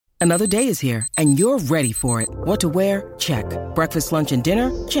Another day is here, and you're ready for it. What to wear? Check. Breakfast, lunch, and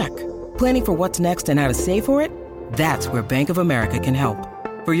dinner? Check. Planning for what's next and how to save for it? That's where Bank of America can help.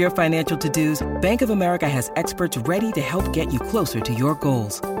 For your financial to-dos, Bank of America has experts ready to help get you closer to your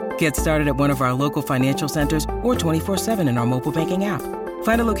goals. Get started at one of our local financial centers or 24/7 in our mobile banking app.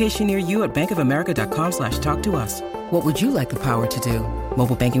 Find a location near you at bankofamerica.com/talktous. What would you like the power to do?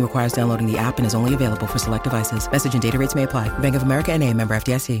 Mobile banking requires downloading the app and is only available for select devices. Message and data rates may apply. Bank of America N.A., member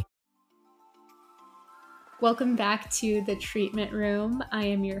FDIC. Welcome back to The Treatment Room. I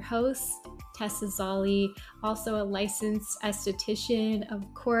am your host, Tessa Zolli, also a licensed esthetician,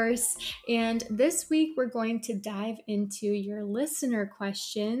 of course. And this week we're going to dive into your listener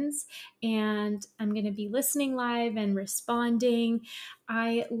questions, and I'm going to be listening live and responding.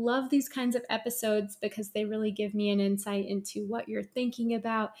 I love these kinds of episodes because they really give me an insight into what you're thinking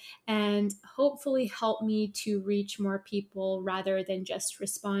about and hopefully help me to reach more people rather than just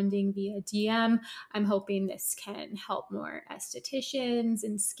responding via DM. I'm hoping this can help more estheticians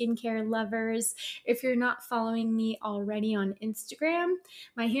and skincare lovers. If you're not following me already on Instagram,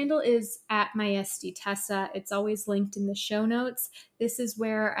 my handle is @myestTessa. It's always linked in the show notes. This is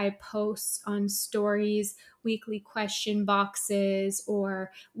where I post on stories, weekly question boxes,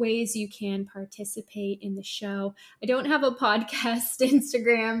 or ways you can participate in the show. I don't have a podcast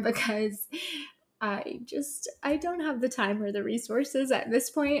Instagram because I don't have the time or the resources at this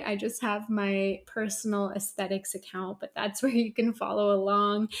point. I just have my personal aesthetics account, but that's where you can follow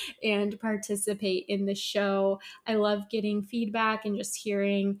along and participate in the show. I love getting feedback and just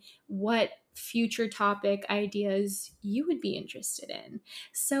hearing what future topic ideas you would be interested in.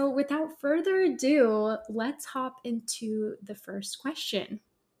 So without further ado, let's hop into the first question.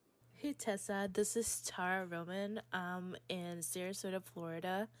 Hey Tessa, this is Tara Roman. In Sarasota,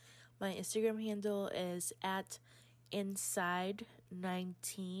 Florida. My Instagram handle is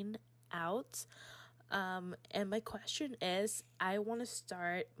 @inside19out. And my question is, I want to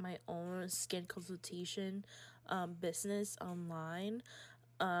start my own skin consultation business online.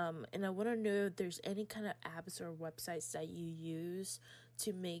 And I want to know if there's any kind of apps or websites that you use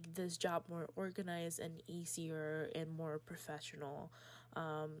to make this job more organized and easier and more professional.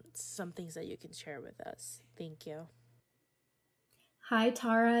 Some things that you can share with us. Thank you. Hi,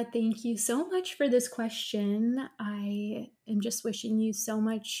 Tara. Thank you so much for this question. I am just wishing you so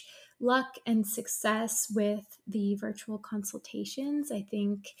much luck and success with the virtual consultations. I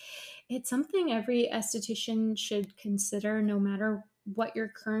think it's something every esthetician should consider, no matter what your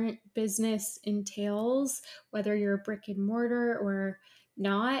current business entails, whether you're a brick and mortar or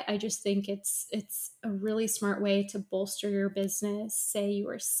not. I just think it's a really smart way to bolster your business. Say you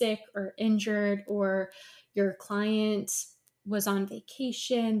were sick or injured, or your client was on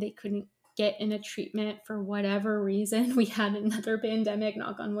vacation, they couldn't get in a treatment for whatever reason. We had another pandemic,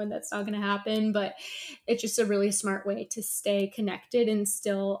 knock on wood, that's not going to happen, but it's just a really smart way to stay connected and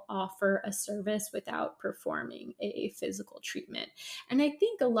still offer a service without performing a physical treatment. And I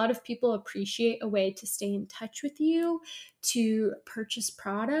think a lot of people appreciate a way to stay in touch with you, to purchase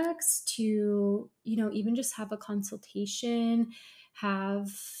products, to, even just have a consultation, have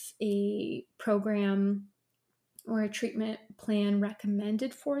a program or a treatment plan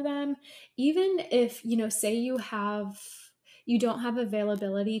recommended for them. Even if, say you don't have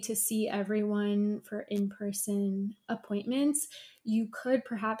availability to see everyone for in-person appointments, you could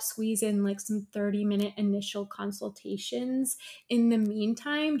perhaps squeeze in like some 30-minute initial consultations in the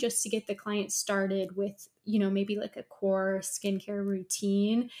meantime, just to get the client started with, maybe like a core skincare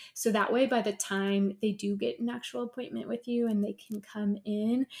routine. So that way, by the time they do get an actual appointment with you and they can come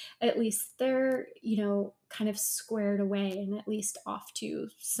in, at least they're, kind of squared away and at least off to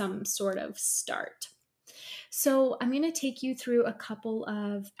some sort of start. So I'm going to take you through a couple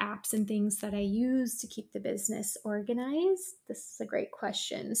of apps and things that I use to keep the business organized. This is a great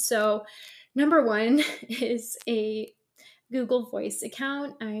question. So number one is a Google Voice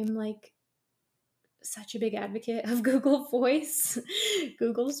account. I'm like such a big advocate of Google Voice.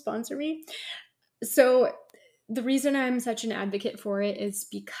 Google, sponsor me. So the reason I'm such an advocate for it is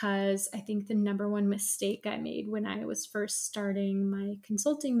because I think the number one mistake I made when I was first starting my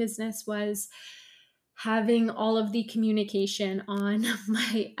consulting business was having all of the communication on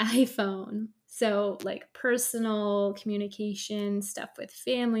my iPhone. So like personal communication, stuff with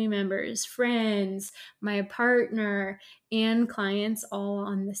family members, friends, my partner, and clients all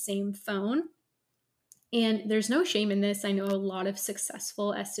on the same phone. And there's no shame in this. I know a lot of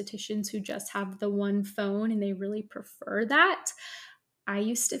successful estheticians who just have the one phone and they really prefer that. I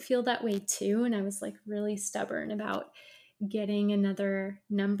used to feel that way too. And I was like really stubborn about getting another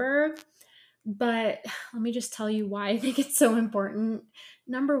number. But let me just tell you why I think it's so important.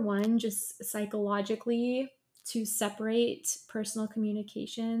 Number one, just psychologically, to separate personal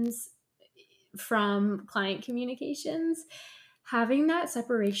communications from client communications, having that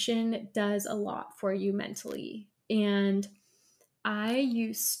separation does a lot for you mentally. And I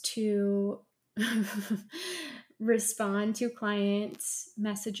used to respond to clients'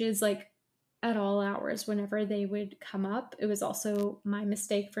 messages like at all hours whenever they would come up. It was also my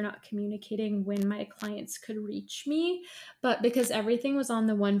mistake for not communicating when my clients could reach me. But because everything was on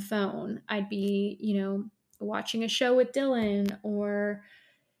the one phone, I'd be, watching a show with Dylan or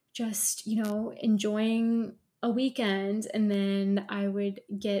just, enjoying a weekend. And then I would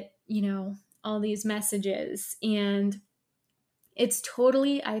get, all these messages. And it's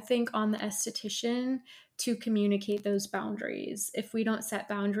totally, I think, on the esthetician to communicate those boundaries. If we don't set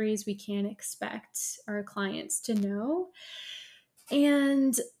boundaries, we can't expect our clients to know.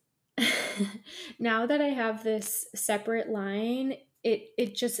 And now that I have this separate line,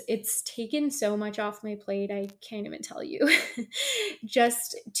 it's taken so much off my plate. I can't even tell you.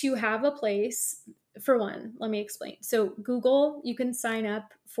 Just to have a place. For one, let me explain. So Google, you can sign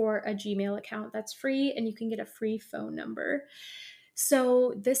up for a Gmail account that's free, and you can get a free phone number.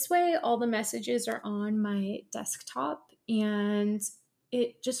 So this way, all the messages are on my desktop, and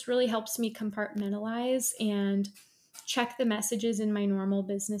it just really helps me compartmentalize and check the messages in my normal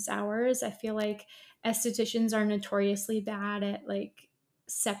business hours. I feel like estheticians are notoriously bad at like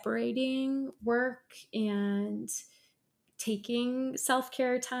separating work and taking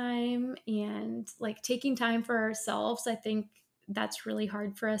self-care time and like taking time for ourselves. I think that's really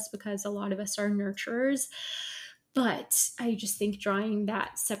hard for us because a lot of us are nurturers. But I just think drawing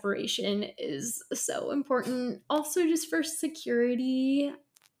that separation is so important. Also, just for security,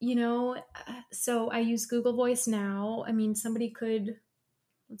 so I use Google Voice now. I mean, somebody could,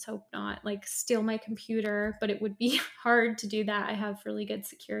 let's hope not, like steal my computer, but it would be hard to do that. I have really good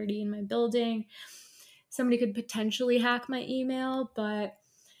security in my building. Somebody could potentially hack my email, but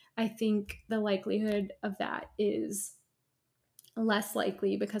I think the likelihood of that is less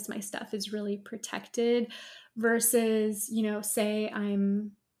likely because my stuff is really protected versus, say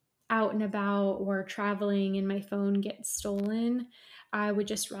I'm out and about or traveling and my phone gets stolen. I would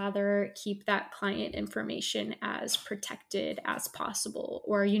just rather keep that client information as protected as possible,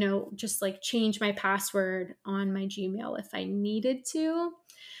 or, just like change my password on my Gmail if I needed to.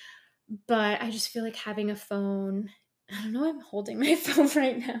 But I just feel like having a phone, I don't know, I'm holding my phone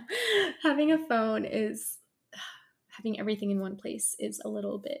right now. Having a phone is, having everything in one place is a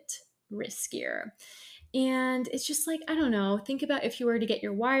little bit riskier. And it's just like, I don't know, think about if you were to get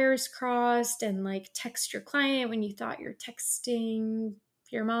your wires crossed and like text your client when you thought you're texting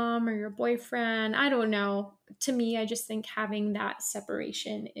your mom or your boyfriend. I don't know. To me, I just think having that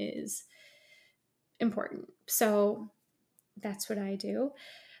separation is important. So that's what I do.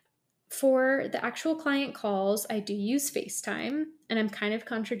 For the actual client calls, I do use FaceTime, and I'm kind of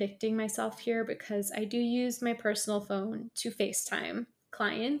contradicting myself here because I do use my personal phone to FaceTime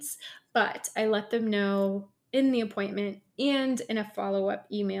clients, but I let them know in the appointment and in a follow-up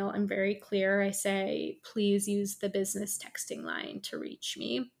email. I'm very clear. I say, please use the business texting line to reach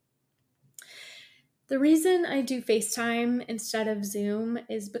me. The reason I do FaceTime instead of Zoom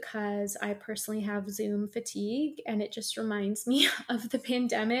is because I personally have Zoom fatigue, and it just reminds me of the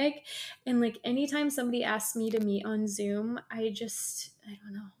pandemic. And like anytime somebody asks me to meet on Zoom, I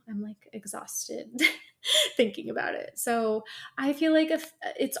don't know, I'm like exhausted thinking about it. So I feel like if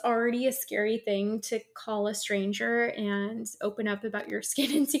it's already a scary thing to call a stranger and open up about your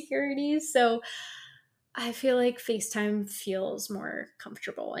skin insecurities. So I feel like FaceTime feels more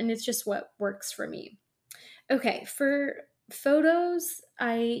comfortable, and it's just what works for me. Okay, for photos,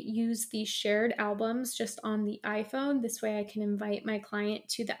 I use these shared albums just on the iPhone. This way I can invite my client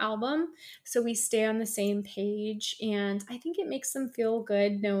to the album so we stay on the same page. And I think it makes them feel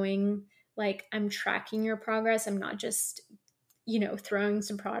good knowing like I'm tracking your progress. I'm not just, throwing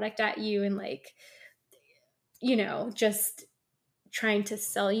some product at you and like, just trying to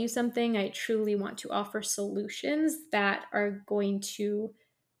sell you something. I truly want to offer solutions that are going to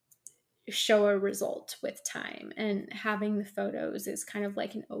show a result with time, and having the photos is kind of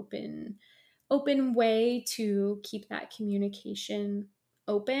like an open way to keep that communication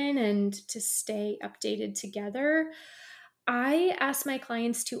open and to stay updated together. I ask my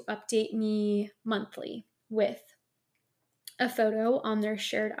clients to update me monthly with a photo on their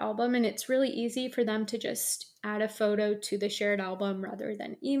shared album, and it's really easy for them to just add a photo to the shared album rather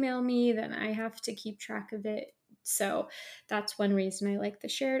than email me. Then I have to keep track of it. So that's one reason I like the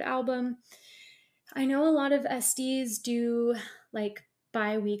shared album. I know a lot of SDs do like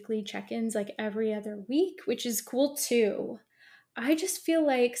bi-weekly check-ins like every other week, which is cool too. I just feel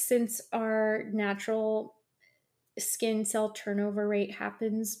like since our natural skin cell turnover rate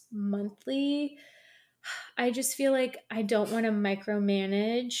happens monthly, I just feel like I don't want to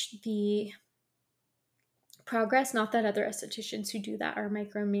micromanage the progress. Not that other estheticians who do that are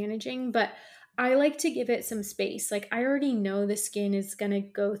micromanaging, but I like to give it some space. Like, I already know the skin is going to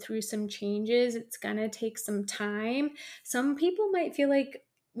go through some changes. It's going to take some time. Some people might feel like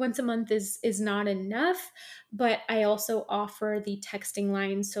once a month is not enough, but I also offer the texting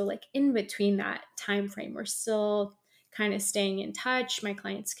line. So like in between that time frame, we're still kind of staying in touch. My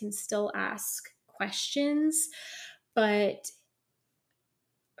clients can still ask questions, but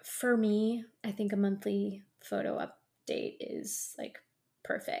for me, I think a monthly photo update is like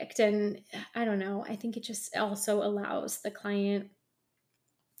perfect. And I don't know, I think it just also allows the client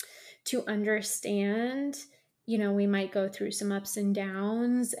to understand, we might go through some ups and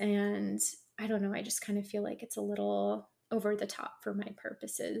downs. And I don't know, I just kind of feel like it's a little over the top for my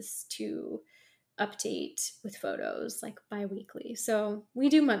purposes to update with photos like bi-weekly. So we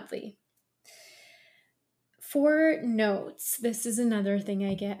do monthly. For notes, this is another thing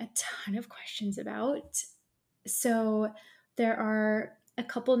I get a ton of questions about. So there are a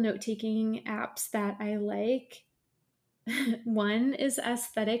couple note-taking apps that I like. One is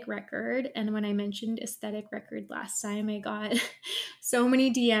Aesthetic Record. And when I mentioned Aesthetic Record last time, I got so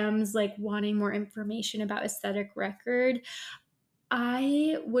many DMs like wanting more information about Aesthetic Record.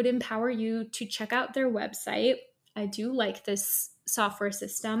 I would empower you to check out their website. I do like this software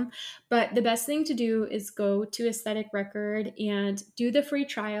system, but the best thing to do is go to Aesthetic Record and do the free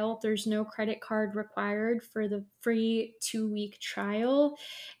trial. There's no credit card required for the free 2-week trial.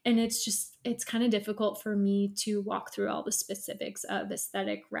 And it's kind of difficult for me to walk through all the specifics of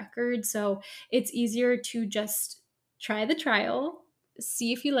Aesthetic Record. So it's easier to just try the trial,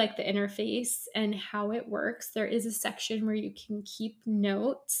 see if you like the interface and how it works. There is a section where you can keep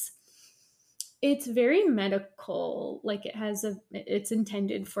notes. It's very medical, like it's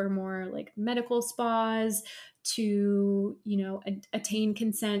intended for more like medical spas to, attain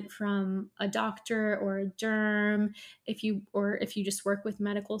consent from a doctor or a derm if you just work with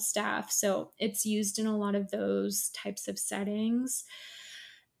medical staff. So it's used in a lot of those types of settings.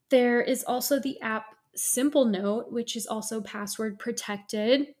 There is also the app Simple Note, which is also password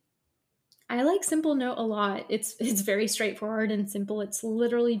protected. I like Simple Note a lot. It's very straightforward and simple. It's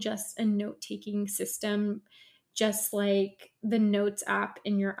literally just a note-taking system, just like the Notes app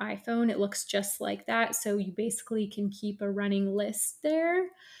in your iPhone. It looks just like that. So you basically can keep a running list there.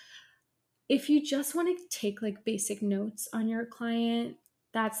 If you just want to take like basic notes on your client,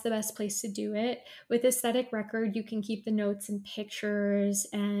 that's the best place to do it. With Aesthetic Record, you can keep the notes and pictures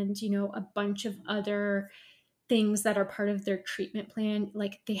and, a bunch of other things that are part of their treatment plan.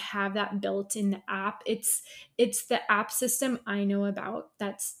 Like they have that built in the app. It's the app system I know about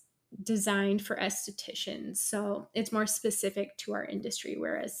that's designed for estheticians. So it's more specific to our industry,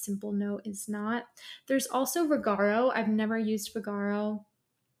 whereas Simple Note is not. There's also Vagaro. I've never used Vagaro,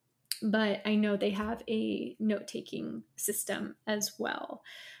 but I know they have a note-taking system as well.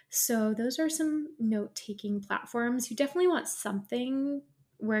 So those are some note-taking platforms. You definitely want something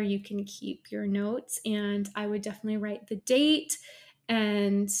where you can keep your notes, and I would definitely write the date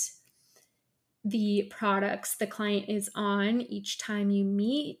and the products the client is on each time you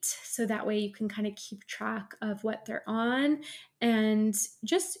meet, so that way you can kind of keep track of what they're on, and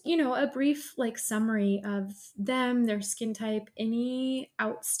just a brief like summary of them, their skin type, any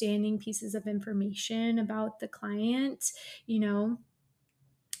outstanding pieces of information about the client.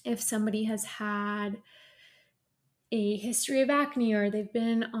 If somebody has had a history of acne, or they've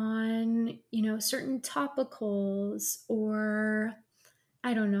been on certain topicals, or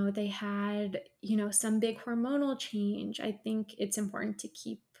I don't know, they had, some big hormonal change. I think it's important to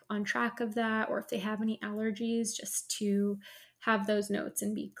keep on track of that, or if they have any allergies, just to have those notes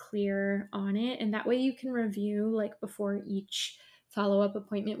and be clear on it. And that way you can review, like before each follow-up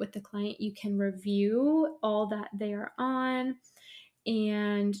appointment with the client, you can review all that they are on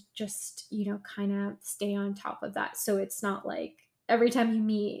and just, kind of stay on top of that. So it's not like every time you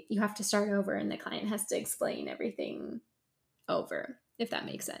meet, you have to start over and the client has to explain everything over, if that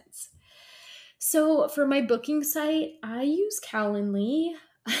makes sense. So for my booking site, I use Calendly.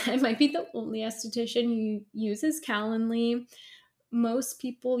 I might be the only esthetician who uses Calendly. Most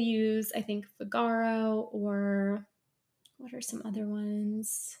people use, I think, Vagaro, or what are some other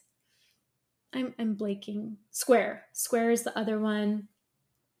ones? I'm blanking. Square is the other one.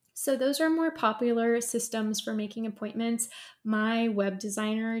 So those are more popular systems for making appointments. My web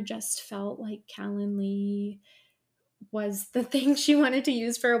designer just felt like Calendly was the thing she wanted to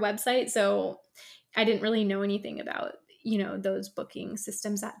use for a website. So I didn't really know anything about, those booking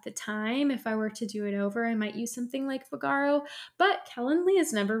systems at the time. If I were to do it over, I might use something like Vagaro, but Calendly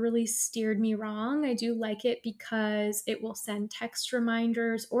has never really steered me wrong. I do like it because it will send text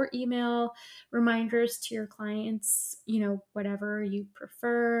reminders or email reminders to your clients, whatever you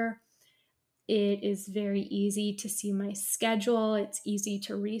prefer. It is very easy to see my schedule. It's easy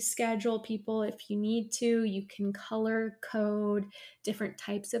to reschedule people if you need to. You can color code different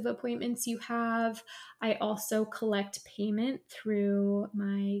types of appointments you have. I also collect payment through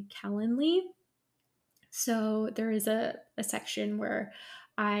my Calendly. So there is a section where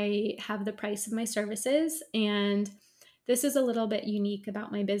I have the price of my services, and this is a little bit unique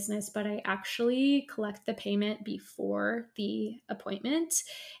about my business, but I actually collect the payment before the appointment.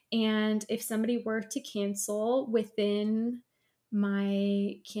 And if somebody were to cancel within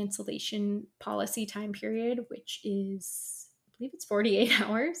my cancellation policy time period, which is, I believe it's 48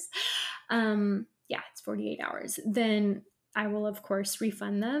 hours. Yeah, it's 48 hours. Then I will, of course,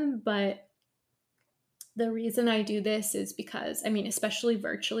 refund them. But the reason I do this is because, especially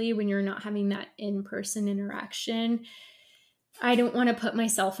virtually, when you're not having that in-person interaction, I don't want to put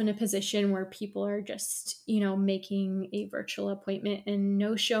myself in a position where people are just, making a virtual appointment and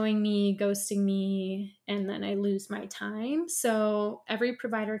no showing me, ghosting me, and then I lose my time. So every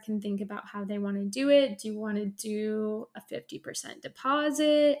provider can think about how they want to do it. Do you want to do a 50%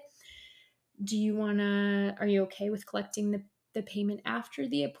 deposit? Are you okay with collecting the payment after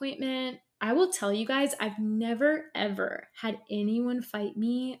the appointment? I will tell you guys, I've never, ever had anyone fight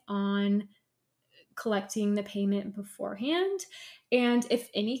me on collecting the payment beforehand. And if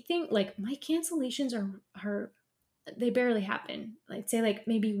anything, like, my cancellations are they barely happen. I'd say like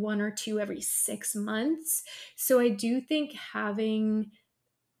maybe one or two every 6 months. So I do think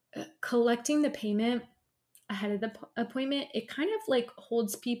collecting the payment ahead of the appointment, it kind of like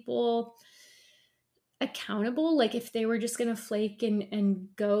holds people accountable. Like if they were just going to flake and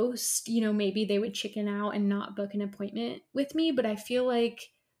ghost, maybe they would chicken out and not book an appointment with me. But I feel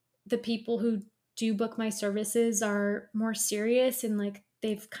like the people who do book my services are more serious and like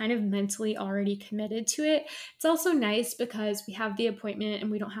they've kind of mentally already committed to it. It's also nice because we have the appointment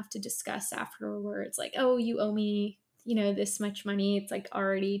and we don't have to discuss afterwards like, oh, you owe me, this much money. It's like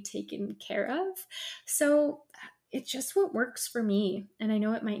already taken care of. So it's just what works for me. And I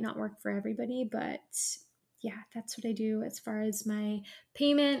know it might not work for everybody, but yeah, that's what I do as far as my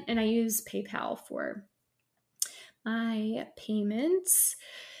payment. And I use PayPal for my payments.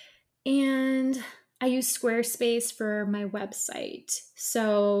 And I use Squarespace for my website.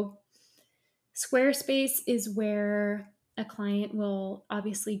 So Squarespace is where a client will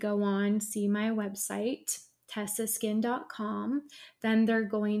obviously go on, see my website, tessaskin.com. Then they're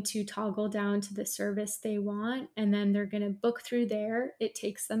going to toggle down to the service they want, and then they're going to book through there. It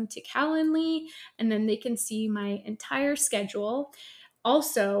takes them to Calendly, and then they can see my entire schedule.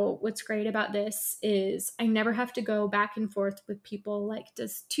 Also, what's great about this is I never have to go back and forth with people like,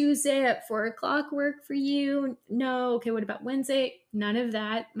 does Tuesday at 4:00 work for you? No. Okay, what about Wednesday? None of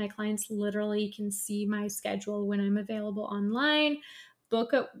that. My clients literally can see my schedule when I'm available online,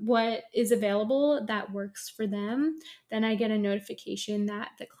 book up what is available that works for them. Then I get a notification that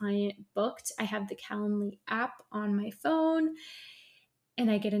the client booked. I have the Calendly app on my phone, and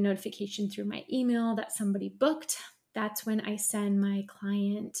I get a notification through my email that somebody booked. That's when I send my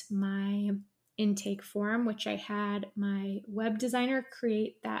client my intake form, which I had my web designer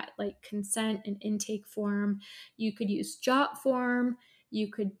create that like consent and intake form. You could use Jotform. You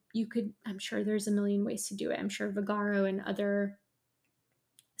could, I'm sure there's a million ways to do it. I'm sure Vagaro and other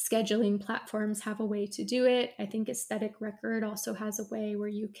scheduling platforms have a way to do it. I think Aesthetic Record also has a way where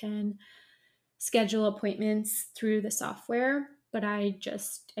you can schedule appointments through the software, but I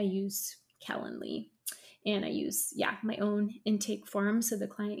use Calendly. And I use, my own intake form. So the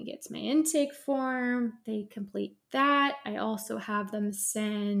client gets my intake form, they complete that. I also have them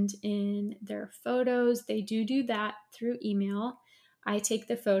send in their photos. They do that through email. I take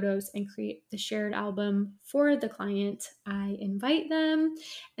the photos and create the shared album for the client. I invite them.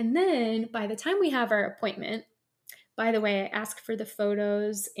 And then by the time we have our appointment, by the way, I ask for the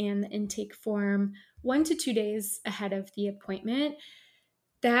photos and the intake form 1 to 2 days ahead of the appointment.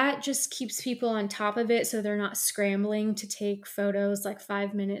 That just keeps people on top of it so they're not scrambling to take photos like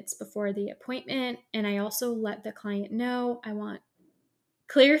 5 minutes before the appointment. And I also let the client know I want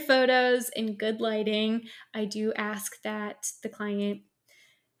clear photos and good lighting. I do ask that the client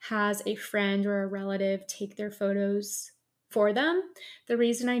has a friend or a relative take their photos for them. The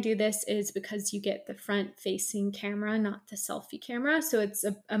reason I do this is because you get the front facing camera, not the selfie camera. So it's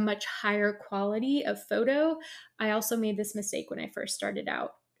a much higher quality of photo. I also made this mistake when I first started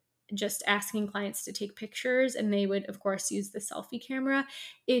out, just asking clients to take pictures, and they would of course use the selfie camera.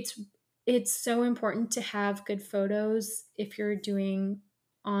 It's so important to have good photos if you're doing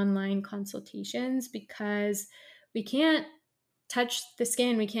online consultations, because we can't touch the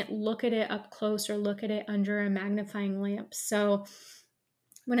skin. We can't look at it up close or look at it under a magnifying lamp. So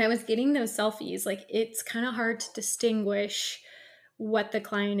when I was getting those selfies, like, it's kind of hard to distinguish what the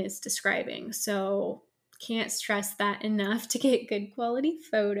client is describing. So can't stress that enough to get good quality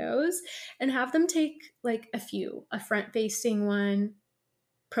photos and have them take like a front facing one,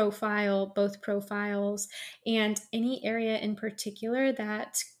 profile, both profiles, and any area in particular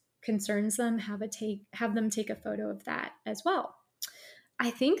that concerns them, have them take a photo of that as well. I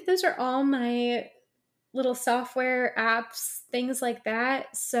think those are all my little software apps, things like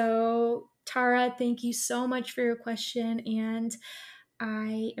that. So, Tara, thank you so much for your question, and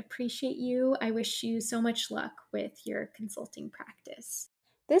I appreciate you. I wish you so much luck with your consulting practice.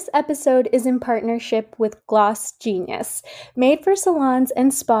 This episode is in partnership with Gloss Genius. Made for salons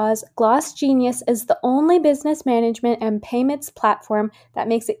and spas, Gloss Genius is the only business management and payments platform that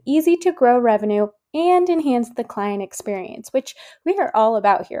makes it easy to grow revenue and enhance the client experience, which we are all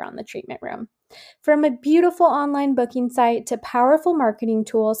about here on the Treatment Room. From a beautiful online booking site to powerful marketing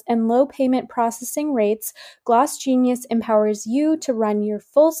tools and low payment processing rates, Gloss Genius empowers you to run your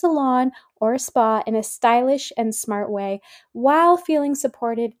full salon or spa in a stylish and smart way while feeling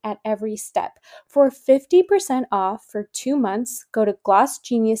supported at every step. For 50% off for 2 months, go to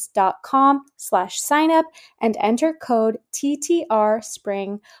glossgenius.com/signup and enter code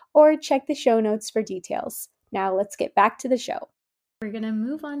TTRSPRING, or check the show notes for details. Now let's get back to the show. We're going to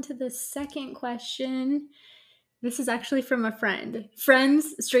move on to the second question. This is actually from a friend.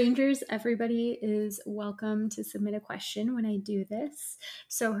 Friends, strangers, everybody is welcome to submit a question when I do this.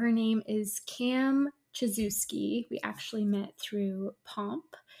 So her name is Cam Chizewski. We actually met through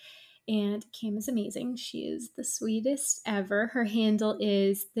Pomp, and Cam is amazing. She is the sweetest ever. Her handle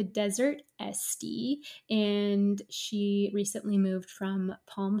is the Desert SD, and she recently moved from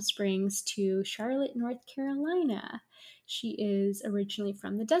Palm Springs to Charlotte, North Carolina. She is originally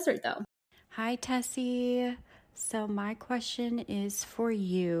from the desert, though. Hi, Tessie. So my question is for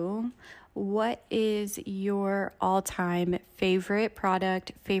you. What is your all-time favorite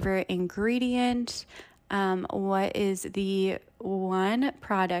product, favorite ingredient? What is the one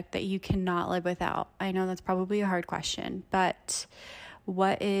product that you cannot live without? I know that's probably a hard question, but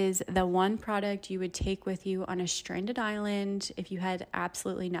what is the one product you would take with you on a stranded island if you had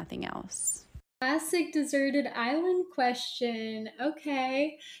absolutely nothing else? Classic deserted island question.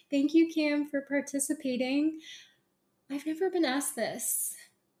 Okay. Thank you, Cam, for participating. I've never been asked this.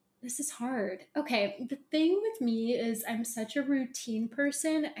 This is hard. Okay, the thing with me is I'm such a routine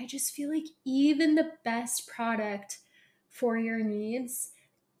person. I just feel like even the best product for your needs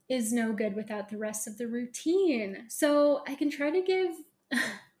is no good without the rest of the routine. So I can try to give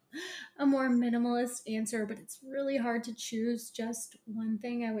a more minimalist answer, but it's really hard to choose just one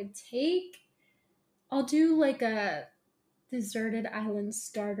thing I would take. I'll do like a deserted island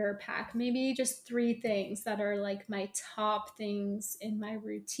starter pack, maybe just 3 things that are like my top things in my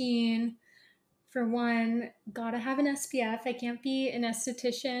routine. For one, gotta have an SPF. I can't be an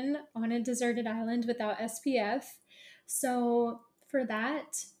esthetician on a deserted island without SPF. So for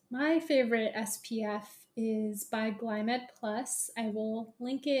that, my favorite SPF is by Glymed Plus. I will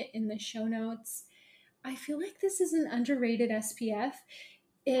link it in the show notes. I feel like this is an underrated SPF.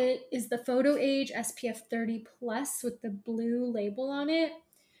 It is the Photo Age SPF 30 Plus with the blue label on it.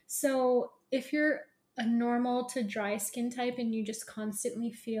 So if you're a normal to dry skin type and you just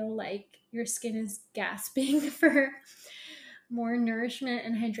constantly feel like your skin is gasping for more nourishment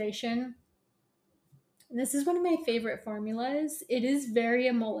and hydration, this is one of my favorite formulas. It is very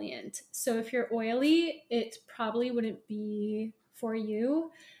emollient. So if you're oily, it probably wouldn't be for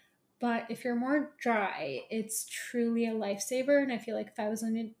you. But if you're more dry, it's truly a lifesaver. And I feel like if I was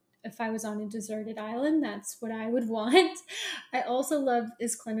on a deserted island, that's what I would want. I also love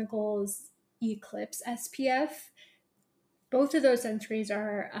Is Clinical's Eclipse SPF. Both of those entries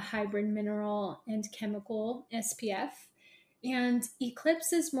are a hybrid mineral and chemical SPF. And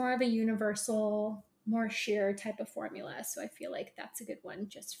Eclipse is more of a universal, more sheer type of formula. So I feel like that's a good one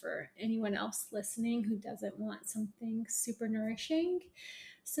just for anyone else listening who doesn't want something super nourishing.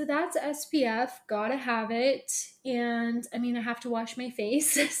 So that's SPF, gotta have it. And I mean, I have to wash my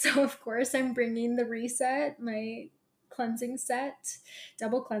face. So of course I'm bringing the Reset, my cleansing set,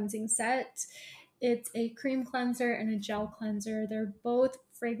 double cleansing set. It's a cream cleanser and a gel cleanser. They're both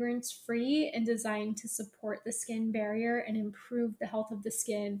fragrance free and designed to support the skin barrier and improve the health of the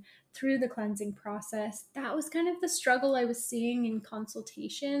skin through the cleansing process. That was kind of the struggle I was seeing in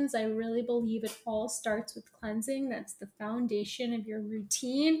consultations. I really believe it all starts with cleansing. That's the foundation of your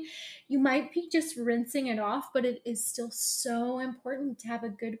routine. You might be just rinsing it off, but it is still so important to have a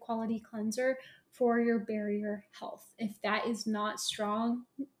good quality cleanser for your barrier health. If that is not strong,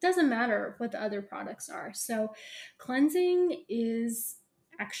 it doesn't matter what the other products are. So cleansing is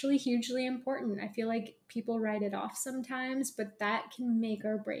actually hugely important. I feel like people write it off sometimes, but that can make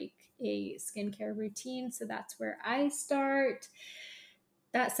or break a skincare routine. So that's where I start.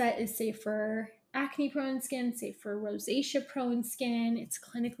 That set is safe for acne prone skin, safe for rosacea prone skin. It's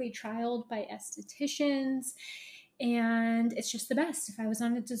clinically trialed by estheticians. And it's just the best. If I was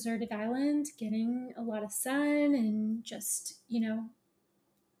on a deserted island, getting a lot of sun and just,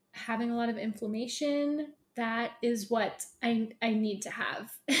 having a lot of inflammation, that is what I need to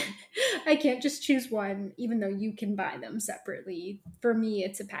have. I can't just choose one, even though you can buy them separately. For me,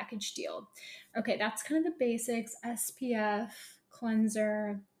 it's a package deal. Okay, that's kind of the basics. SPF,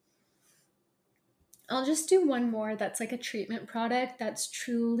 cleanser. I'll just do one more that's like a treatment product that's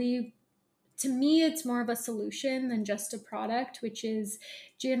truly, to me, it's more of a solution than just a product, which is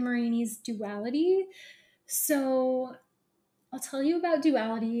Jan Marini's Duality. So I'll tell you about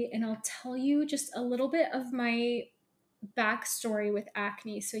Duality, and I'll tell you just a little bit of my backstory with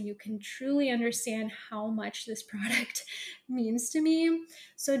acne so you can truly understand how much this product means to me.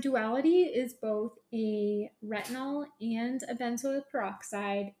 So Duality is both a retinol and a benzoyl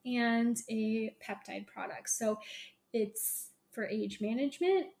peroxide and a peptide product. So it's for age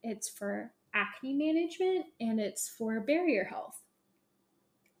management, it's for acne management, and it's for barrier health.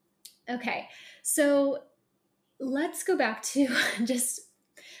 Okay, so let's go back to just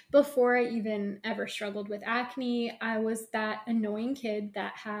before I even ever struggled with acne. I was that annoying kid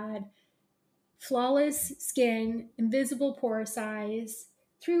that had flawless skin, invisible pore size.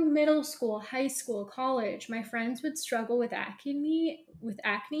 Through middle school, high school, college, my friends would struggle with acne,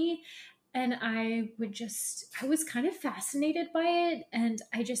 and I was kind of fascinated by it, and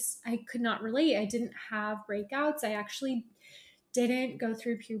I could not relate. I didn't have breakouts. I actually didn't go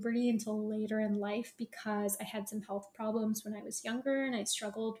through puberty until later in life because I had some health problems when I was younger, and I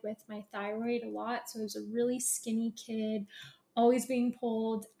struggled with my thyroid a lot. So I was a really skinny kid, always being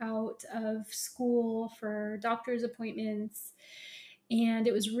pulled out of school for doctor's appointments. And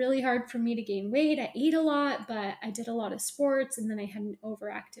it was really hard for me to gain weight. I ate a lot, but I did a lot of sports, and then I had an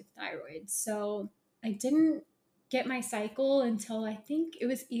overactive thyroid. So I didn't get my cycle until I think it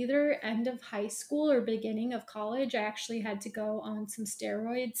was either end of high school or beginning of college. I actually had to go on some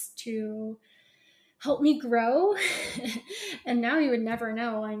steroids to help me grow. And now you would never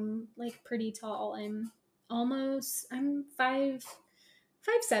know. I'm like pretty tall. I'm 5'7",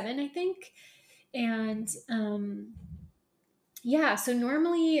 I think. And yeah, so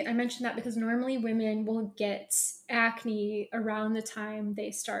normally, I mentioned that because normally women will get acne around the time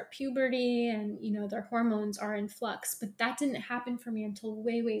they start puberty and, their hormones are in flux, but that didn't happen for me until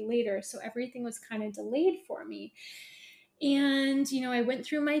way, way later. So everything was kind of delayed for me. And, I went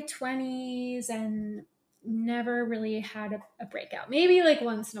through my 20s and never really had a breakout, maybe like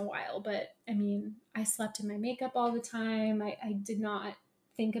once in a while, but I slept in my makeup all the time. I did not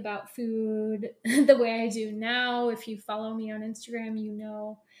think about food the way I do now. If you follow me on Instagram,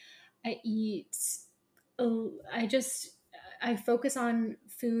 I focus on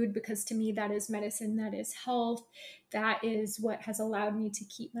food because to me that is medicine, that is health, that is what has allowed me to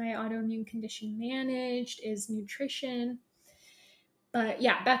keep my autoimmune condition managed, is nutrition. But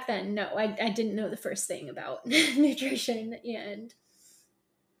yeah, back then, no, I didn't know the first thing about nutrition and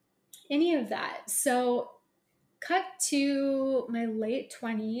any of that. So cut to my late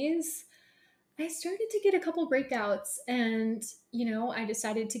 20s, I started to get a couple breakouts, and, I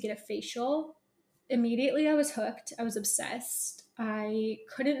decided to get a facial. Immediately, I was hooked. I was obsessed. I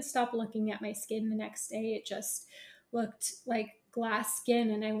couldn't stop looking at my skin the next day. It just looked like glass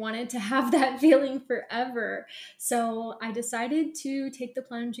skin, and I wanted to have that feeling forever. So I decided to take the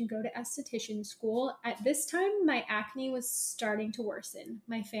plunge and go to esthetician school. At this time, my acne was starting to worsen.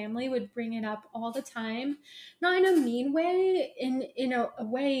 My family would bring it up all the time, not in a mean way, in a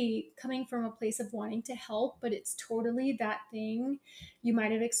way coming from a place of wanting to help, but it's totally that thing you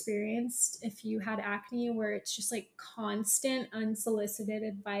might have experienced if you had acne, where it's just like constant unsolicited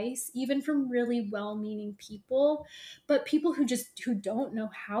advice, even from really well-meaning people, but people who don't know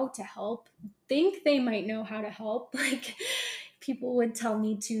how to help think they might know how to help. Like, people would tell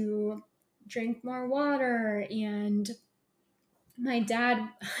me to drink more water, and my dad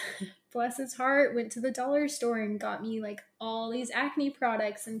bless his heart, went to the dollar store and got me like all these acne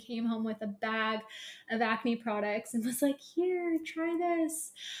products and came home with a bag of acne products and was like, here, try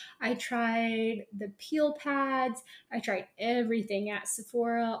this. I tried the peel pads. I tried everything at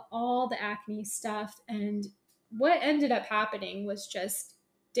Sephora, all the acne stuff. And what ended up happening was just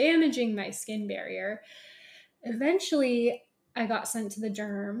damaging my skin barrier. Eventually, I got sent to the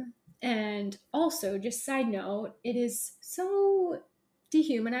derm. And also, just side note, it is so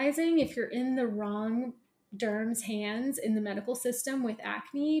dehumanizing if you're in the wrong derm's hands in the medical system with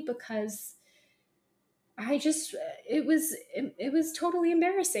acne, because it was totally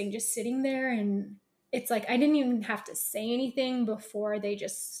embarrassing just sitting there, and it's like I didn't even have to say anything before they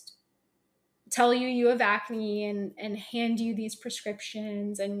just tell you have acne and hand you these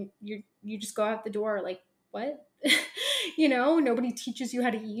prescriptions, and you just go out the door like, what? Nobody teaches you how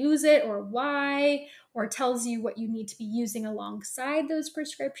to use it or why, or tells you what you need to be using alongside those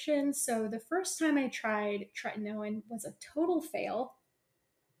prescriptions. So the first time I tried tretinoin was a total fail.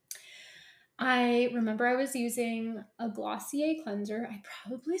 I remember I was using a Glossier cleanser. I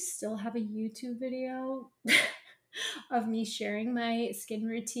probably still have a YouTube video of me sharing my skin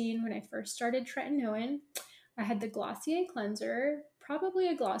routine when I first started tretinoin. I had the Glossier cleanser, probably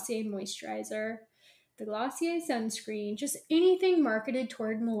a Glossier moisturizer, the Glossier sunscreen, just anything marketed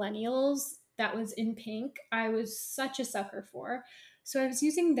toward millennials that was in pink. I was such a sucker for. So I was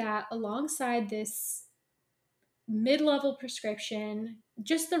using that alongside this mid-level prescription,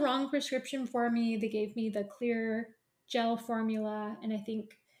 just the wrong prescription for me. They gave me the clear gel formula, and I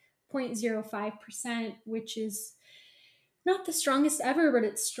think 0.05%, which is not the strongest ever, but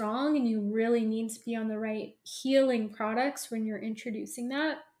it's strong, and you really need to be on the right healing products when you're introducing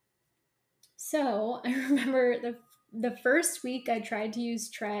that. So I remember the first week I tried to use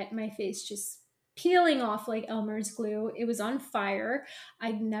Tret, my face just peeling off like Elmer's glue. It was on fire.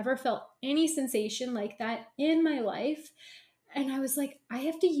 I'd never felt any sensation like that in my life. And I was like, I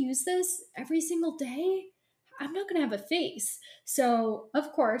have to use this every single day. I'm not going to have a face. So,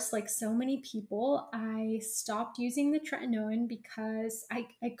 of course, like so many people, I stopped using the tretinoin because I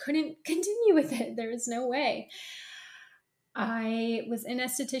couldn't continue with it. There was no way. I was in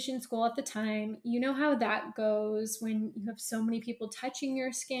esthetician school at the time. You know how that goes when you have so many people touching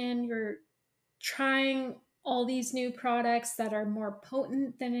your skin. You're trying all these new products that are more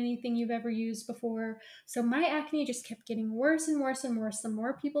potent than anything you've ever used before. So my acne just kept getting worse and worse and worse. The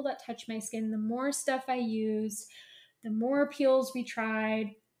more people that touch my skin, the more stuff I used, the more peels we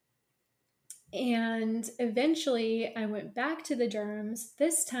tried. And eventually I went back to the derms.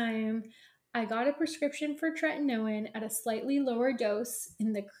 This time I got a prescription for tretinoin at a slightly lower dose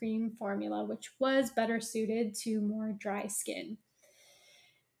in the cream formula, which was better suited to more dry skin.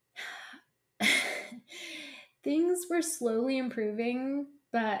 Things were slowly improving,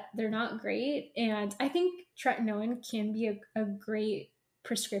 but they're not great. And I think tretinoin can be a great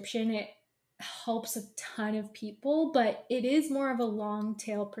prescription. It helps a ton of people, but it is more of a long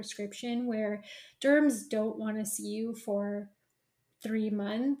tail prescription where derms don't want to see you for 3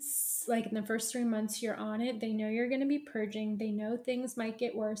 months. Like in the first 3 months you're on it, they know you're going to be purging. They know things might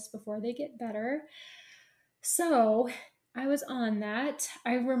get worse before they get better. So I was on that.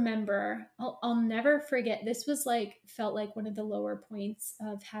 I remember, I'll never forget, this was felt like one of the lower points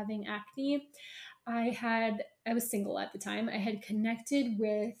of having acne. I was single at the time. I had connected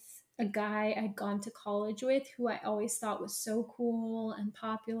with a guy I'd gone to college with who I always thought was so cool and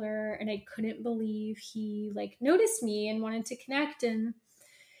popular, and I couldn't believe he noticed me and wanted to connect and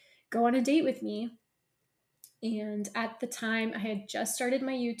go on a date with me. And at the time, I had just started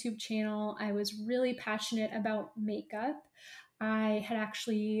my YouTube channel. I was really passionate about makeup. I had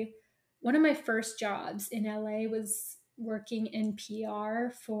actually, one of my first jobs in LA was working in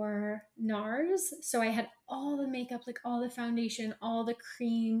PR for NARS. So I had all the makeup, all the foundation, all the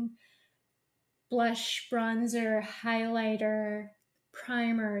cream, blush, bronzer, highlighter,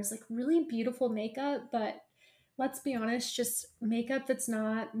 primers, really beautiful makeup. But let's be honest, just makeup that's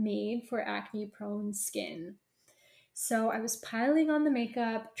not made for acne prone skin. So I was piling on the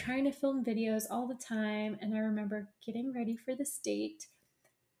makeup, trying to film videos all the time. And I remember getting ready for this date,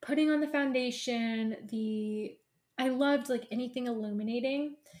 putting on the foundation, I loved anything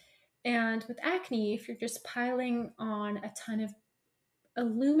illuminating. And with acne, if you're just piling on a ton of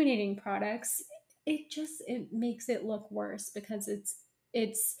illuminating products, it makes it look worse because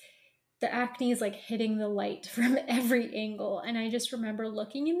it's the acne is hitting the light from every angle. And I just remember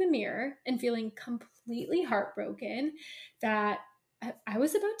looking in the mirror and feeling completely heartbroken that I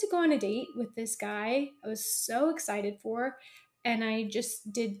was about to go on a date with this guy I was so excited for. And I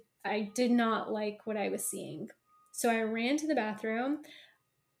did not like what I was seeing. So I ran to the bathroom.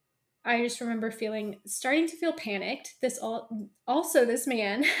 I just remember starting to feel panicked. This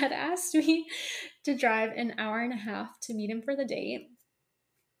man had asked me to drive an hour and a half to meet him for the date.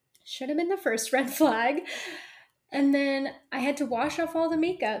 Should have been the first red flag. And then I had to wash off all the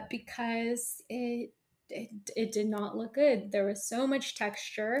makeup because it did not look good. There was so much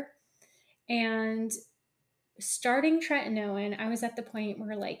texture. And starting tretinoin, I was at the point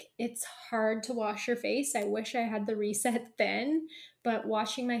where like it's hard to wash your face. I wish I had the reset then, but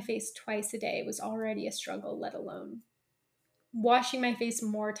washing my face twice a day was already a struggle, let alone washing my face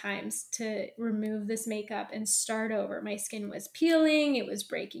more times to remove this makeup and start over. My skin was peeling, it was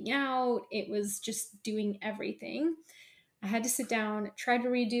breaking out, it was just doing everything. I had to sit down, try to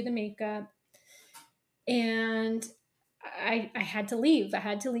redo the makeup, and I had to leave. I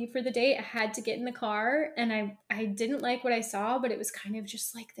had to leave for the day. I had to get in the car, and I didn't like what I saw, but it was kind of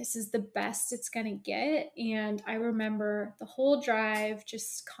just like, this is the best it's going to get. And I remember the whole drive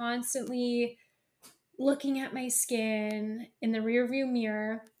just constantly looking at my skin in the rearview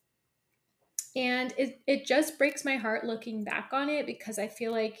mirror. And it just breaks my heart looking back on it, because I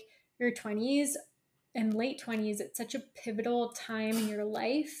feel like your 20s and late 20s, it's such a pivotal time in your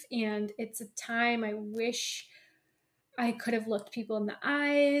life. And it's a time I wish I could have looked people in the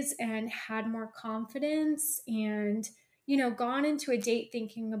eyes and had more confidence and, gone into a date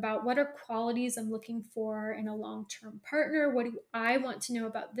thinking about what are qualities I'm looking for in a long-term partner? What do I want to know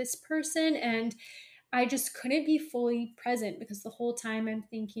about this person? And I just couldn't be fully present, because the whole time I'm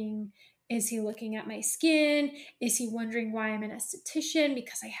thinking, is he looking at my skin? Is he wondering why I'm an esthetician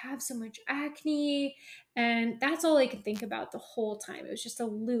because I have so much acne? And that's all I could think about the whole time. It was just a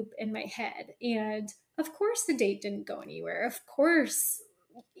loop in my head. And of course, the date didn't go anywhere. Of course,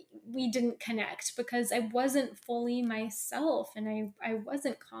 we didn't connect because I wasn't fully myself and I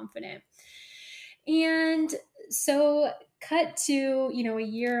wasn't confident. And so cut to, a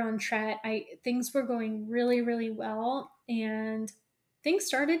year on Tret, things were going really, really well. And things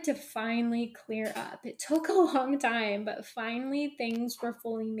started to finally clear up. It took a long time, but finally things were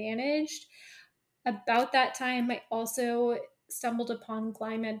fully managed. About that time, I also stumbled upon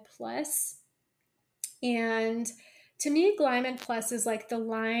Glymed Plus. And to me, Glymed Plus is like the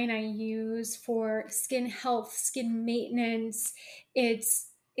line I use for skin health, skin maintenance. It's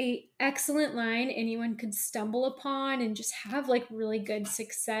a excellent line anyone could stumble upon and just have like really good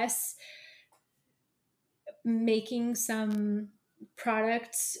success making some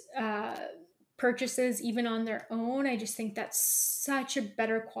product purchases even on their own. I just think that's such a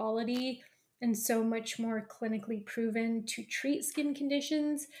better quality and so much more clinically proven to treat skin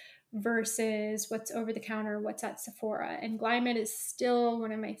conditions versus what's over the counter, what's at Sephora. And Glymed is still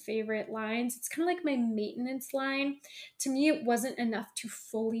one of my favorite lines. It's kind of like my maintenance line. To me, it wasn't enough to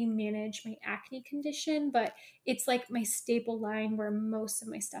fully manage my acne condition, but it's like my staple line where most of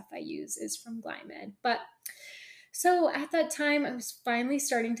my stuff I use is from Glymed. But so at that time, I was finally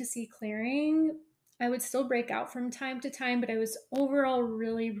starting to see clearing. I would still break out from time to time, but I was overall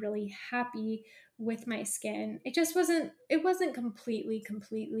really, really happy with my skin. It wasn't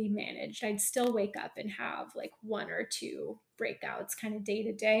completely managed. I'd still wake up and have like one or two breakouts kind of day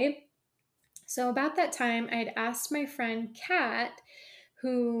to day. So about that time, I'd asked my friend Kat,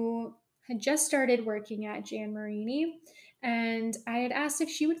 who had just started working at Jan Marini, and I had asked if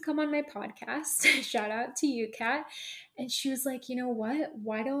she would come on my podcast. Shout out to you, Kat. And she was like, you know what?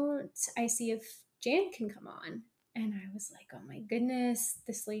 Why don't I see if Jan can come on? And I was like, oh my goodness,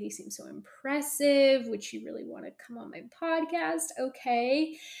 this lady seems so impressive. Would she really want to come on my podcast?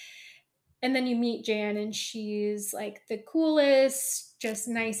 Okay. And then you meet Jan, and she's like the coolest, just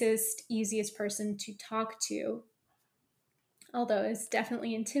nicest, easiest person to talk to. Although I was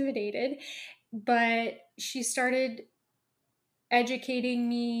definitely intimidated. But she started educating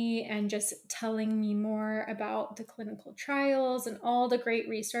me and just telling me more about the clinical trials and all the great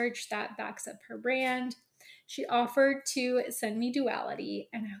research that backs up her brand. She offered to send me Duality,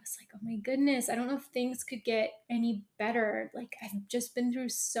 and I was like, oh my goodness, I don't know if things could get any better. Like, I've just been through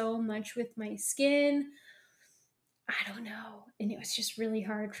so much with my skin. I don't know. And it was just really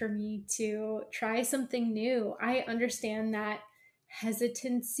hard for me to try something new. I understand that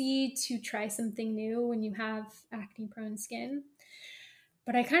hesitancy to try something new when you have acne prone skin.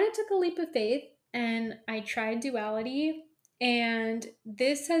 But I kind of took a leap of faith and I tried Duality. And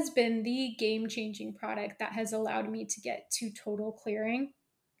this has been the game-changing product that has allowed me to get to total clearing.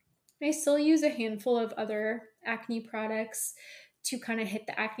 I still use a handful of other acne products to kind of hit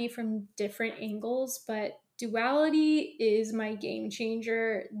the acne from different angles, but Duality is my game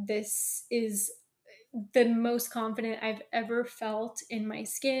changer. This is the most confident I've ever felt in my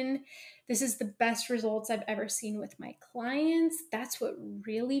skin. This is the best results I've ever seen with my clients. That's what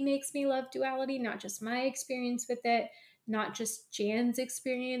really makes me love Duality, not just my experience with it, not just Jan's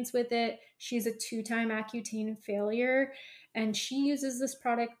experience with it. She's a 2-time Accutane failure, and she uses this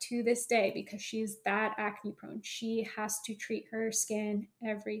product to this day because she's that acne prone. She has to treat her skin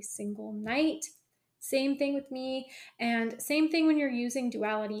every single night. Same thing with me. And same thing when you're using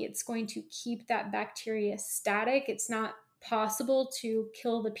Duality, it's going to keep that bacteria static. It's not possible to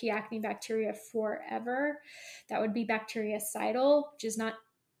kill the P. acne bacteria forever. That would be bactericidal, which is not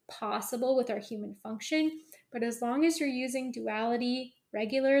possible with our human function. But as long as you're using Duality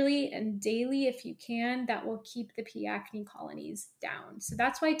regularly and daily, if you can, that will keep the P. acne colonies down. So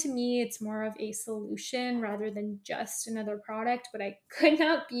that's why, to me, it's more of a solution rather than just another product, but I could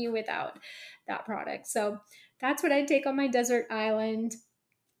not be without that product. So that's what I take on my desert island.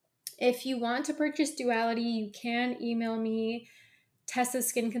 If you want to purchase Duality, you can email me,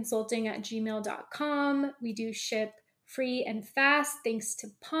 tessaskinconsulting@gmail.com. We do ship free and fast thanks to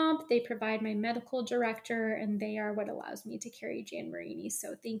Pomp. They provide my medical director, and they are what allows me to carry Jan Marini.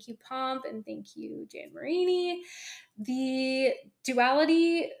 So thank you, Pomp, and thank you, Jan Marini. The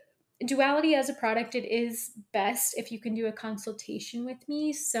Duality as a product, it is best if you can do a consultation with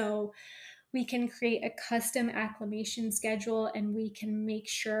me. So we can create a custom acclimation schedule, and we can make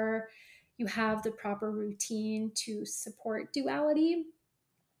sure you have the proper routine to support Duality.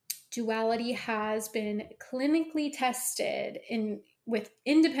 Duality has been clinically tested with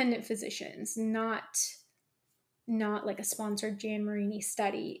independent physicians, not like a sponsored Jan Marini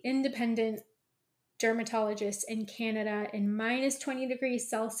study. Independent dermatologists in Canada in minus 20 degrees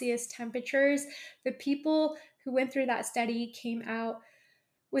Celsius temperatures. The people who went through that study came out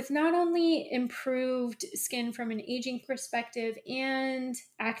with not only improved skin from an aging perspective and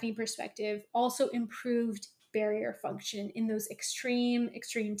acne perspective, also improved barrier function in those extreme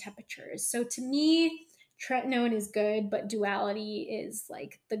temperatures. So to me, tretinoin is good, but Duality is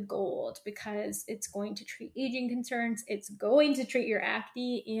like the gold because it's going to treat aging concerns, it's going to treat your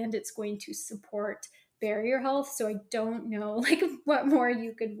acne, and it's going to support barrier health. So I don't know like what more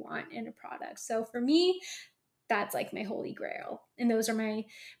you could want in a product. So for me, that's like my holy grail. And those are my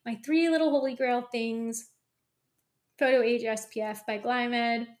 3 little holy grail things: Photo Age SPF by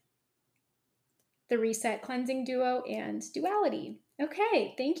Glymed, the Reset Cleansing Duo, and Duality.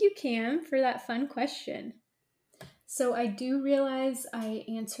 Okay, thank you, Cam, for that fun question. So I do realize I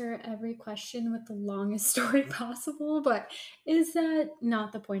answer every question with the longest story possible, but is that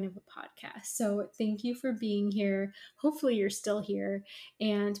not the point of a podcast? So thank you for being here. Hopefully you're still here.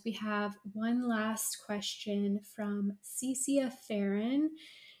 And we have one last question from Cecia Farron.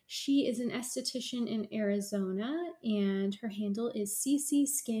 She is an esthetician in Arizona, and her handle is CC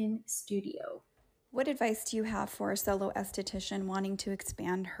Skin Studio. What advice do you have for a solo esthetician wanting to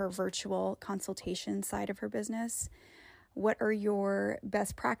expand her virtual consultation side of her business? What are your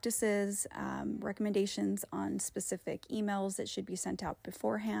best practices, recommendations on specific emails that should be sent out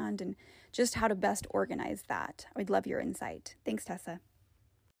beforehand, and just how to best organize that? I would love your insight. Thanks, Tessa.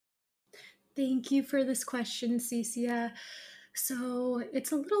 Thank you for this question, Cecia. So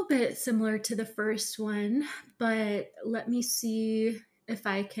it's a little bit similar to the first one, but let me see if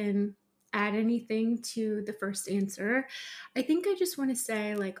I can add anything to the first answer. I think I just want to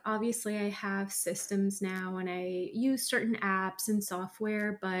say, like, obviously I have systems now and I use certain apps and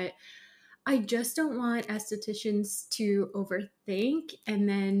software, but I just don't want estheticians to overthink and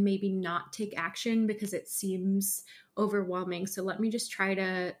then maybe not take action because it seems overwhelming. So let me just try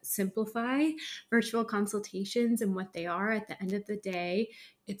to simplify virtual consultations and what they are. At the end of the day,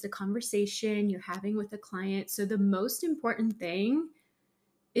 it's a conversation you're having with a client. So the most important thing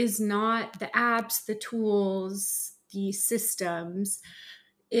is not the apps, the tools, the systems.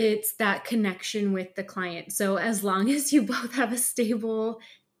 It's that connection with the client. So as long as you both have a stable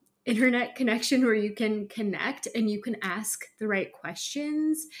internet connection where you can connect and you can ask the right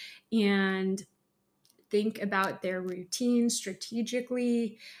questions and think about their routine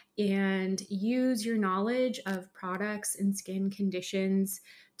strategically and use your knowledge of products and skin conditions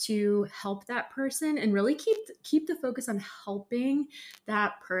to help that person, and really keep the focus on helping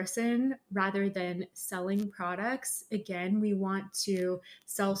that person rather than selling products. Again, we want to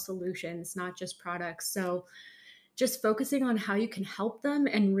sell solutions, not just products. So just focusing on how you can help them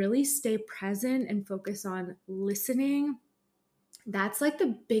and really stay present and focus on listening. That's like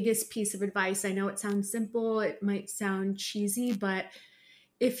the biggest piece of advice. I know it sounds simple, it might sound cheesy, but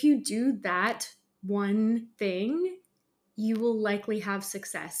if you do that one thing, you will likely have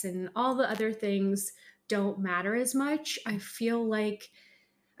success, and all the other things don't matter as much. I feel like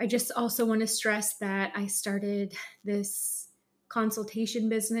I just also want to stress that I started this consultation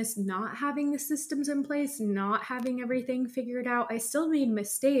business not having the systems in place, not having everything figured out. I still made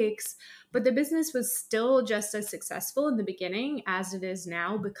mistakes, but the business was still just as successful in the beginning as it is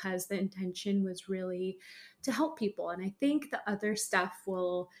now, because the intention was really to help people. And I think the other stuff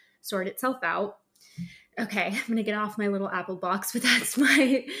will sort itself out. Okay, I'm gonna get off my little Apple box, but that's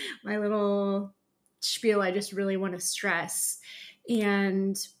my little spiel I just really want to stress.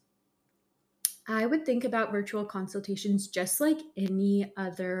 And I would think about virtual consultations just like any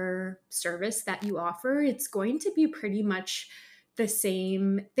other service that you offer. It's going to be pretty much the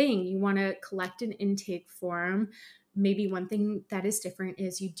same thing. You want to collect an intake form. Maybe one thing that is different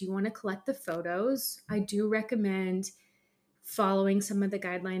is you do want to collect the photos. I do recommend following some of the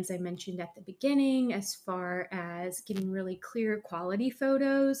guidelines I mentioned at the beginning, as far as getting really clear quality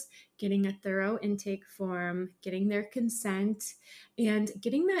photos, getting a thorough intake form, getting their consent, and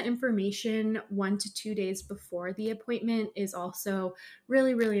getting that information 1 to 2 days before the appointment is also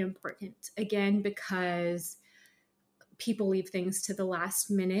really, really important. Again, because people leave things to the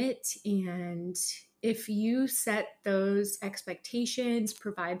last minute, and if you set those expectations,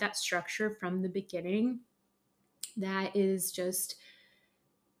 provide that structure from the beginning, that is just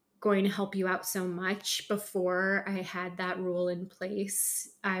going to help you out so much. Before I had that rule in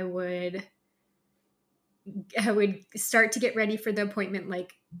place, I would start to get ready for the appointment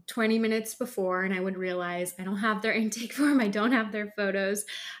like 20 minutes before, and I would realize I don't have their intake form, I don't have their photos.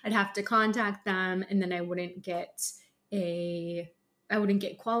 I'd have to contact them, and then I wouldn't get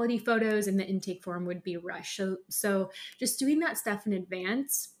quality photos, and the intake form would be rushed. So just doing that stuff in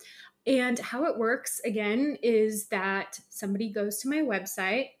advance. And how it works, again, is that somebody goes to my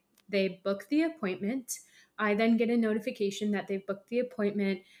website, they book the appointment. I then get a notification that they've booked the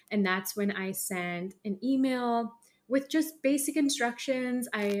appointment, and that's when I send an email with just basic instructions.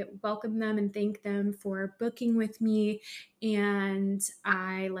 I welcome them and thank them for booking with me, and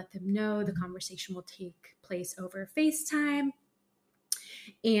I let them know the conversation will take place over FaceTime.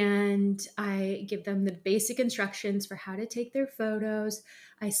 And I give them the basic instructions for how to take their photos.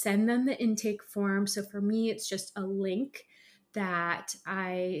 I send them the intake form. So for me, it's just a link that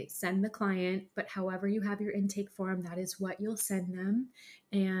I send the client, but however you have your intake form, that is what you'll send them.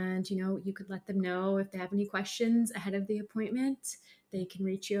 And, you could let them know if they have any questions ahead of the appointment. They can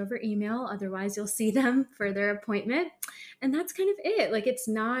reach you over email. Otherwise, you'll see them for their appointment. And that's kind of it. Like, it's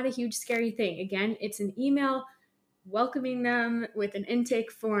not a huge scary thing. Again, it's an email welcoming them with an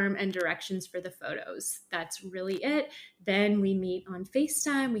intake form and directions for the photos. That's really it. Then we meet on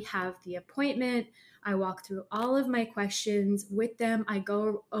FaceTime. We have the appointment. I walk through all of my questions with them. I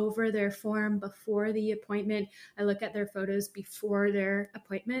go over their form before the appointment. I look at their photos before their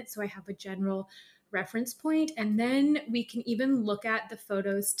appointment, so I have a general reference point. And then we can even look at the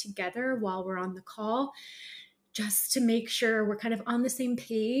photos together while we're on the call, just to make sure we're kind of on the same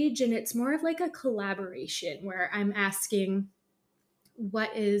page. And it's more of like a collaboration where I'm asking,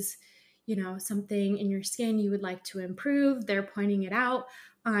 what is, something in your skin you would like to improve? They're pointing it out.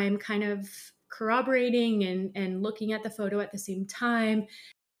 I'm kind of corroborating and looking at the photo at the same time.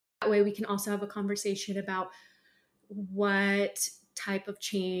 That way we can also have a conversation about what type of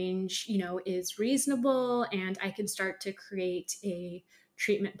change, is reasonable. And I can start to create a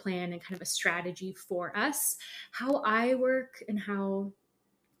treatment plan and kind of a strategy for us. How I work and how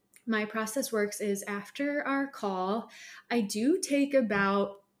my process works is, after our call, I do take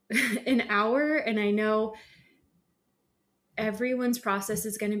about an hour, and I know everyone's process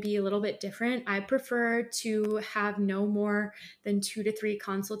is going to be a little bit different. I prefer to have no more than 2 to 3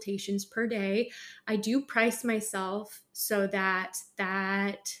 consultations per day. I do price myself so that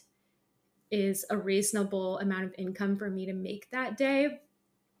is a reasonable amount of income for me to make that day.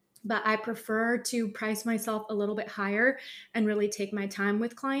 But I prefer to price myself a little bit higher and really take my time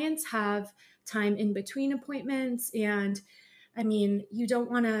with clients, have time in between appointments. And you don't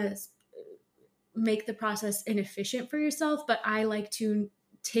want to make the process inefficient for yourself, but I like to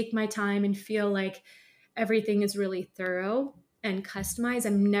take my time and feel like everything is really thorough and customized.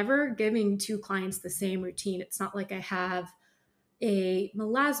 I'm never giving 2 clients the same routine. It's not like I have a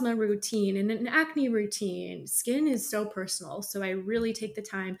melasma routine and an acne routine. Skin is so personal. So I really take the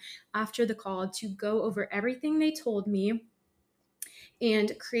time after the call to go over everything they told me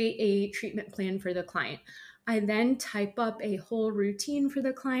and create a treatment plan for the client. I then type up a whole routine for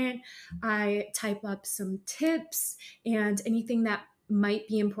the client. I type up some tips and anything that might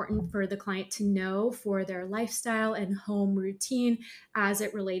be important for the client to know for their lifestyle and home routine as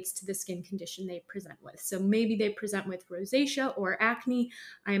it relates to the skin condition they present with. So maybe they present with rosacea or acne.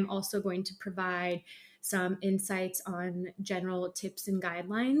 I am also going to provide some insights on general tips and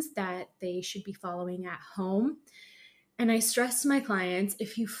guidelines that they should be following at home. And I stress to my clients,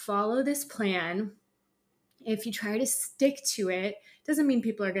 if you follow this plan, if you try to stick to it, doesn't mean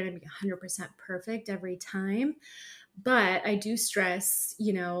people are going to be 100% perfect every time. But I do stress,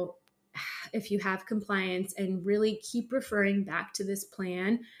 if you have compliance and really keep referring back to this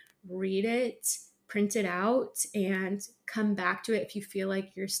plan, read it, print it out, and come back to it if you feel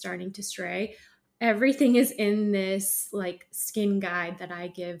like you're starting to stray. Everything is in this like skin guide that I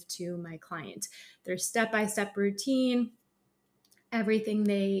give to my client. There's step-by-step routine, everything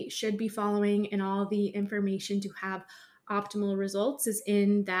they should be following, and all the information to have optimal results is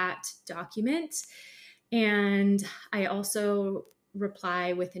in that document. And I also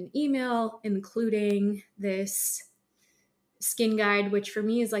reply with an email including this skin guide, which for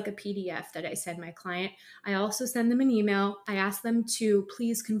me is like a PDF that I send my client. I also send them an email. I ask them to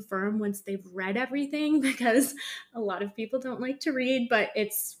please confirm once they've read everything, because a lot of people don't like to read, but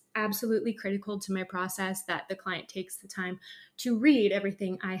it's absolutely critical to my process that the client takes the time to read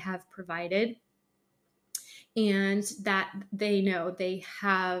everything I have provided, and that they know they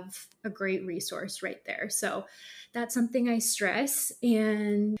have a great resource right there. So that's something I stress.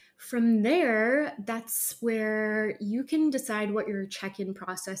 And from there, that's where you can decide what your check-in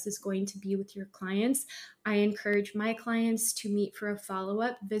process is going to be with your clients. I encourage my clients to meet for a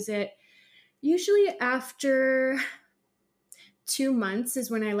follow-up visit. Usually after 2 months is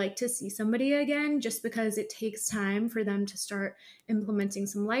when I like to see somebody again, just because it takes time for them to start implementing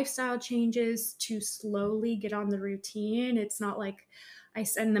some lifestyle changes to slowly get on the routine. It's not like I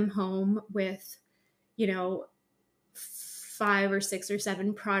send them home with, 5 or 6 or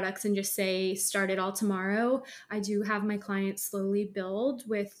 7 products and just say, start it all tomorrow. I do have my clients slowly build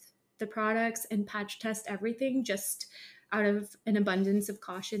with the products and patch test everything just out of an abundance of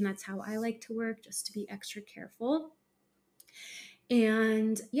caution. That's how I like to work, just to be extra careful.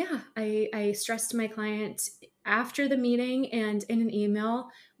 And yeah, I stress to my clients after the meeting and in an email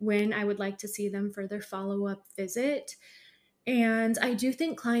when I would like to see them for their follow-up visit. And I do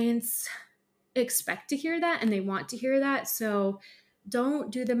think clients expect to hear that and they want to hear that. So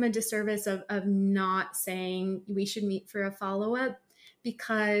don't do them a disservice of not saying we should meet for a follow-up,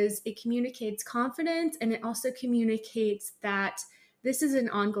 because it communicates confidence, and it also communicates that this is an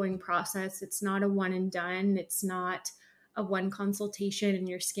ongoing process. It's not a one and done. It's not a one consultation and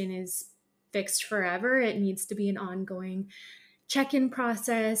your skin is fixed forever. It needs to be an ongoing check-in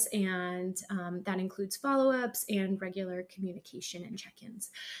process, and that includes follow-ups and regular communication and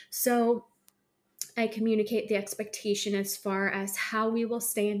check-ins. So I communicate the expectation as far as how we will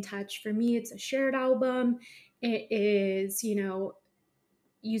stay in touch. For me, it's a shared album. It is,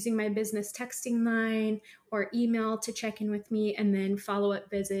 using my business texting line or email to check in with me, and then follow-up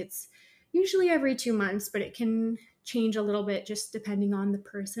visits, usually every 2 months, but it can change a little bit just depending on the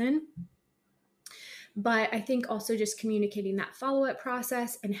person. But I think also just communicating that follow-up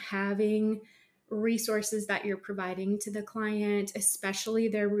process and having resources that you're providing to the client, especially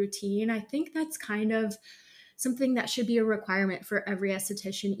their routine, I think that's kind of something that should be a requirement for every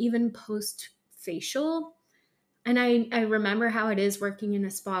esthetician, even post-facial. And I remember how it is working in a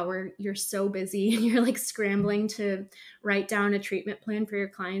spa where you're so busy and you're like scrambling to write down a treatment plan for your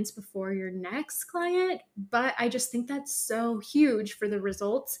clients before your next client. But I just think that's so huge for the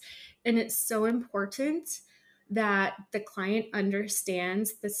results. And it's so important that the client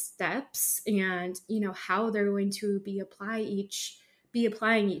understands the steps and, how they're going to be applying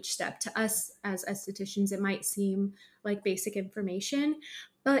each step. To us as estheticians, it might seem like basic information,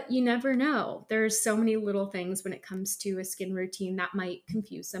 but you never know. There's so many little things when it comes to a skin routine that might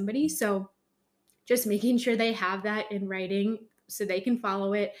confuse somebody. So just making sure they have that in writing so they can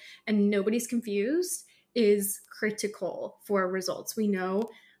follow it and nobody's confused is critical for results. We know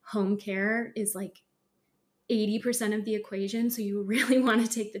home care is like 80% of the equation. So you really want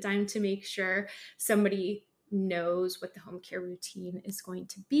to take the time to make sure somebody knows what the home care routine is going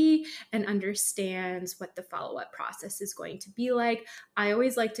to be and understands what the follow-up process is going to be like. I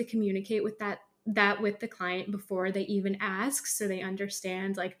always like to communicate with that with the client before they even ask, so they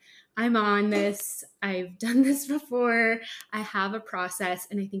understand, like, I'm on this, I've done this before, I have a process,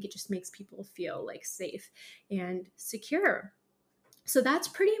 and I think it just makes people feel like safe and secure. So that's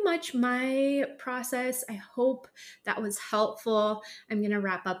pretty much my process. I hope that was helpful. I'm going to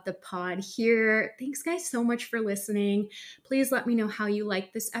wrap up the pod here. Thanks guys so much for listening. Please let me know how you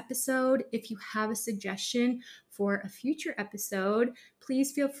like this episode. If you have a suggestion for a future episode,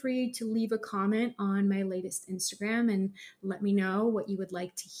 please feel free to leave a comment on my latest Instagram and let me know what you would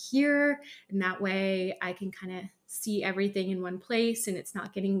like to hear. And that way I can kind of see everything in one place and it's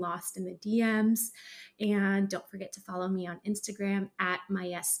not getting lost in the DMs. And don't forget to follow me on Instagram at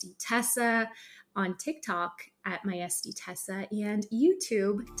MySDTessa, on TikTok at MySDTessa, and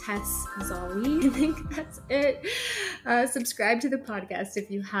YouTube, Tess Zolli. I think that's it. Subscribe to the podcast if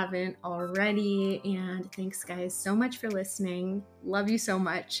you haven't already. And thanks, guys, so much for listening. Love you so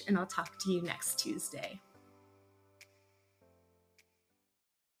much. And I'll talk to you next Tuesday.